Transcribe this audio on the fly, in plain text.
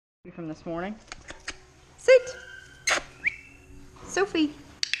From this morning. Sit! Sophie!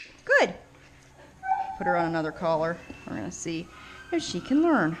 Good! Put her on another collar. We're going to see if she can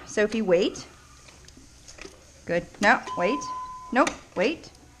learn. Sophie, wait. Good. No, wait. Nope, wait.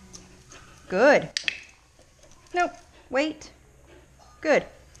 Good. Nope, wait. Good.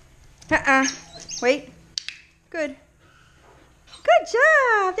 Wait. Good. Good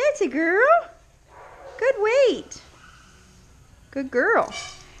job! That's a girl! Good wait. Good girl.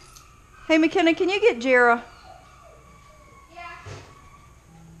 Hey, McKenna, can you get Jera? Yeah.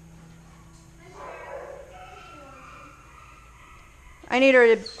 I need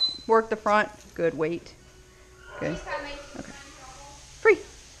her to work the front. Good, wait. Good. Okay. Free.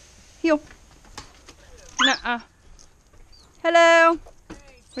 Heel. Nuh-uh. Hello.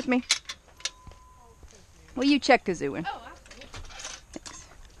 With me. Will you check Kazooing? Oh, absolutely. Thanks.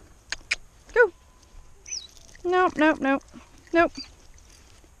 Go. Nope, nope, nope. Nope.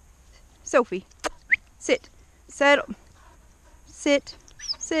 Sophie, sit, settle, sit,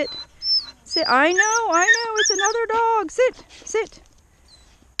 sit, sit. I know, it's another dog. Sit, sit.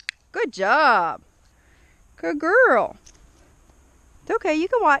 Good job. Good girl. It's okay, you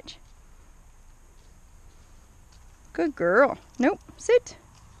can watch. Good girl. Nope, sit.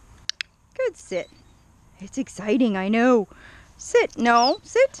 Good sit. It's exciting, I know. Sit, no,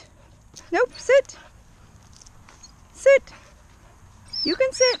 sit. Nope, sit. Sit. You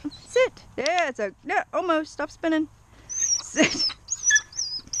can sit. Sit. Yeah, almost. Stop spinning. Sit.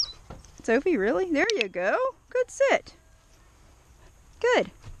 Sophie, really? There you go. Good sit.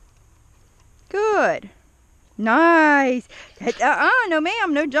 Good. Good. Nice. No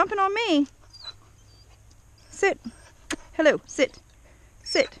ma'am. No jumping on me. Sit. Hello. Sit.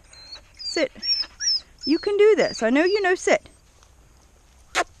 Sit. Sit. You can do this. I know you know sit.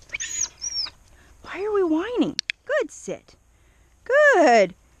 Why are we whining? Good sit.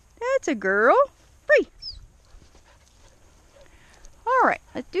 Good. That's a girl. Free. All right,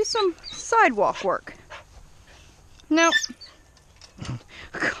 let's do some sidewalk work. No.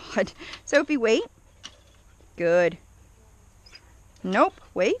 God. Sophie, wait. Good. Nope,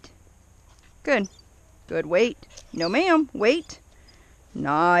 wait. Good. Good, wait. No, ma'am, wait.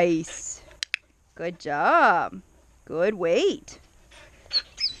 Nice. Good job. Good, wait.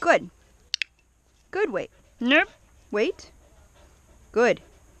 Good. Good, wait. Nope. Wait. Good.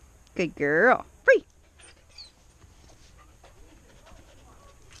 Good girl. Free.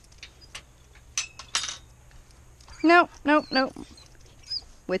 No, no, no.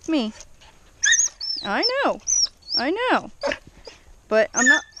 With me. I know. I know. But I'm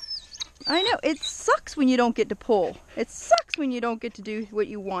not. I know. It sucks when you don't get to pull. It sucks when you don't get to do what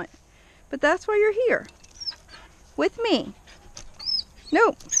you want. But that's why you're here. With me.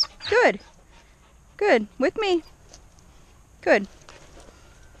 No. Good. Good. With me. Good.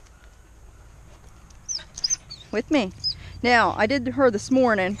 With me. Now, I did her this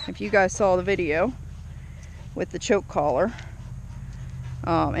morning, if you guys saw the video, with the choke collar.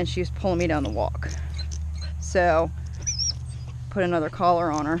 And she was pulling me down the walk. So, put another collar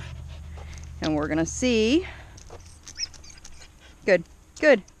on her. And we're going to see. Good.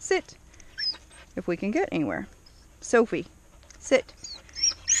 Good. Sit. If we can get anywhere. Sophie. Sit.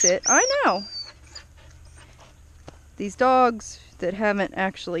 Sit. I know. These dogs that haven't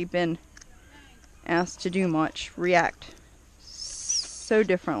actually been asked to do much react so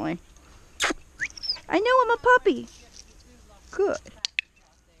differently. I know, I'm a puppy. Good.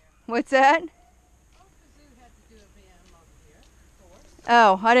 What's that?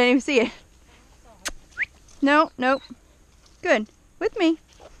 Oh, I didn't even see it. No, nope. Good. With me.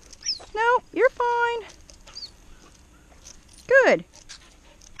 No, you're fine. Good.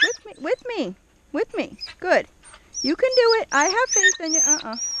 With me. With me. With me. Good. You can do it. I have faith in you.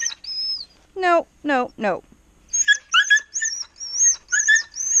 No, no, no.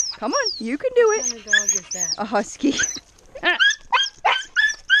 Come on, you can do it. What kind of dog is that? A husky.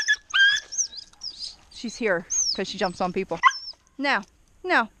 She's here because she jumps on people. Now,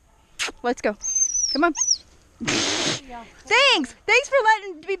 now, let's go. Come on. Thanks. Thanks for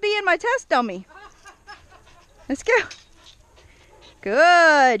letting me be in my test dummy. Let's go.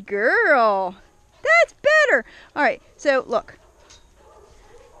 Good girl. That's better. All right, so look.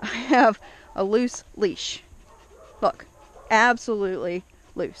 I have a loose leash. Look, absolutely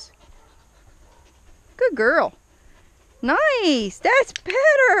loose. Good girl. Nice. That's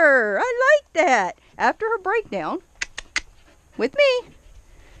better. I like that. After her breakdown. With me.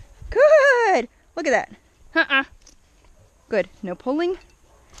 Good. Look at that. Good. No pulling.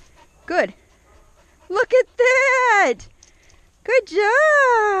 Good. Look at that. Good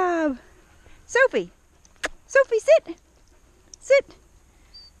job. Sophie. Sophie, sit. Sit.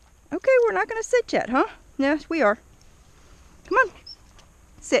 Okay, we're not going to sit yet, huh? Yes, we are. Come on.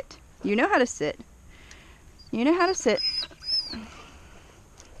 Sit. You know how to sit. You know how to sit.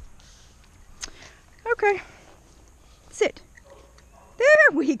 Okay. Sit.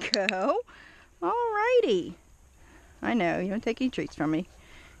 There we go. Alrighty. I know, you don't take any treats from me.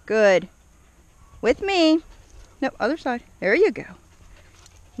 Good. With me. Nope, other side. There you go.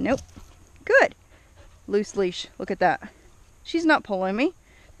 Nope. Good. Loose leash. Look at that. She's not pulling me.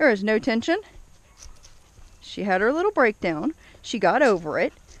 There is no tension. She had her little breakdown. She got over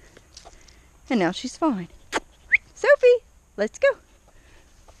it. And now she's fine. Sophie, let's go.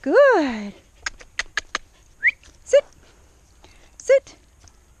 Good. Sit. Sit.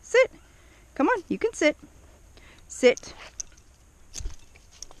 Sit. Come on, you can sit. Sit.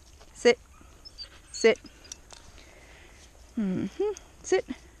 Sit. Sit. Sit.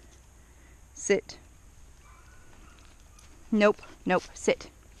 Sit. Nope. Nope. Sit.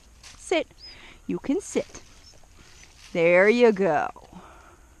 Sit. You can sit. There you go.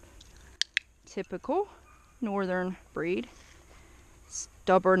 Typical northern breed.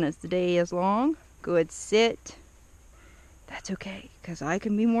 Stubborn as the day is long. Good sit. That's okay, because I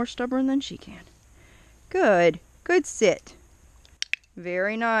can be more stubborn than she can. Good. Good sit.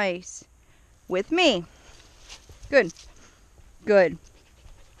 Very nice. With me. Good. Good.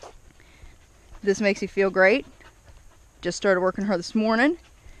 This makes you feel great. Just started working her this morning.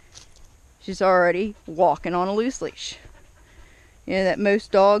 She's already walking on a loose leash. You know that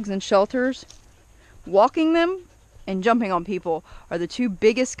most dogs in shelters, walking them and jumping on people are the two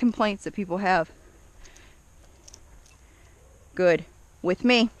biggest complaints that people have. Good. With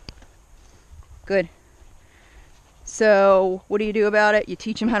me. Good. So, what do you do about it? You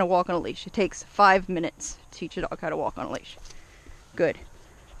teach them how to walk on a leash. It takes 5 minutes to teach a dog how to walk on a leash. Good.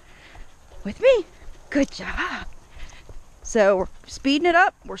 With me. Good job. So, we're speeding it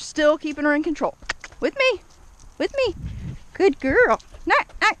up. We're still keeping her in control. With me. With me. Good girl.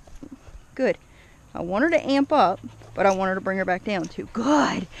 Good. I want her to amp up, but I want her to bring her back down too.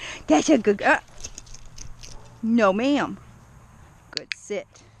 Good. That's a good girl. No, ma'am. Good. Sit.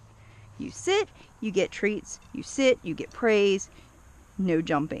 You sit, you get treats. You sit, you get praise. No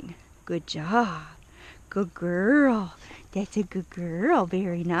jumping. Good job. Good girl. That's a good girl.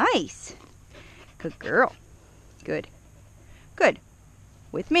 Very nice. Good girl. Good. Good.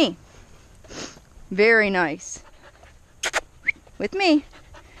 With me. Very nice. With me.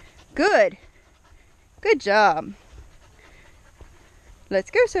 Good. Good job. Let's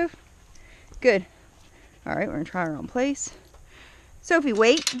go, Soph. Good. All right, we're going to try our own place. Sophie,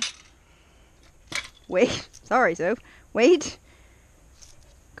 wait. Wait. Sorry, Soph. Wait.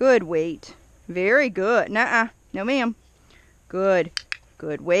 Good, wait. Very good. Nuh-uh. No, ma'am. Good.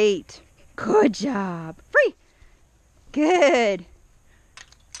 Good, wait. Good job. Free. Good.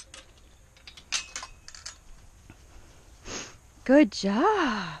 Good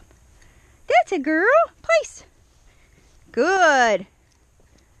job. That's a girl. Place. Good.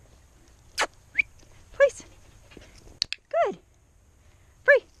 Place. Good.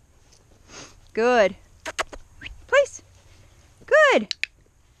 Free. Good. Place. Good.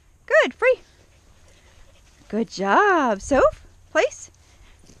 Good. Free. Good job. Soph. Place.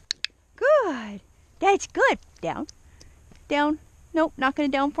 Good. That's good. Down. Down. Nope, not going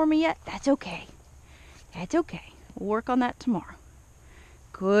to down for me yet. That's okay. That's okay. We'll work on that tomorrow.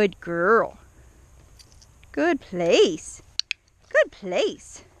 Good girl. Good place. Good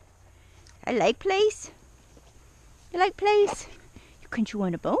place. I like place. You like place? You can chew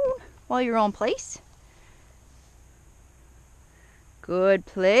on a bone while you're on place. Good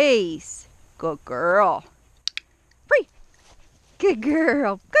place. Good girl. Free. Good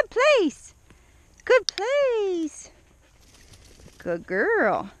girl. Good place. Good place. Good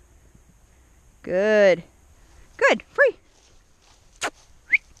girl. Good. Good. Free.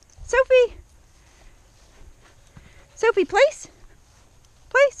 Sophie. Sophie, place.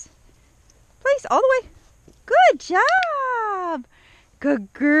 Place. Place. All the way. Good job.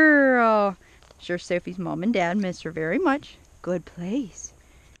 Good girl. Sure, Sophie's mom and dad miss her very much. Good place.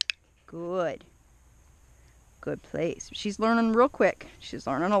 Good. Good place. She's learning real quick. She's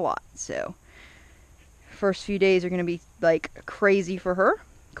learning a lot. So, first few days are going to be like crazy for her.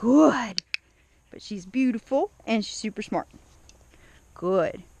 Good. But she's beautiful and she's super smart.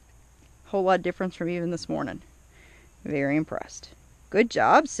 Good. Whole lot of difference from even this morning. Very impressed. Good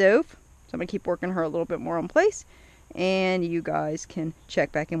job, Soph. So I'm going to keep working her a little bit more on place. And you guys can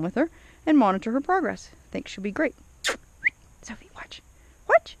check back in with her and monitor her progress. I think she'll be great. Sophie, watch.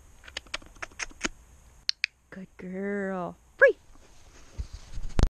 Watch. Good girl.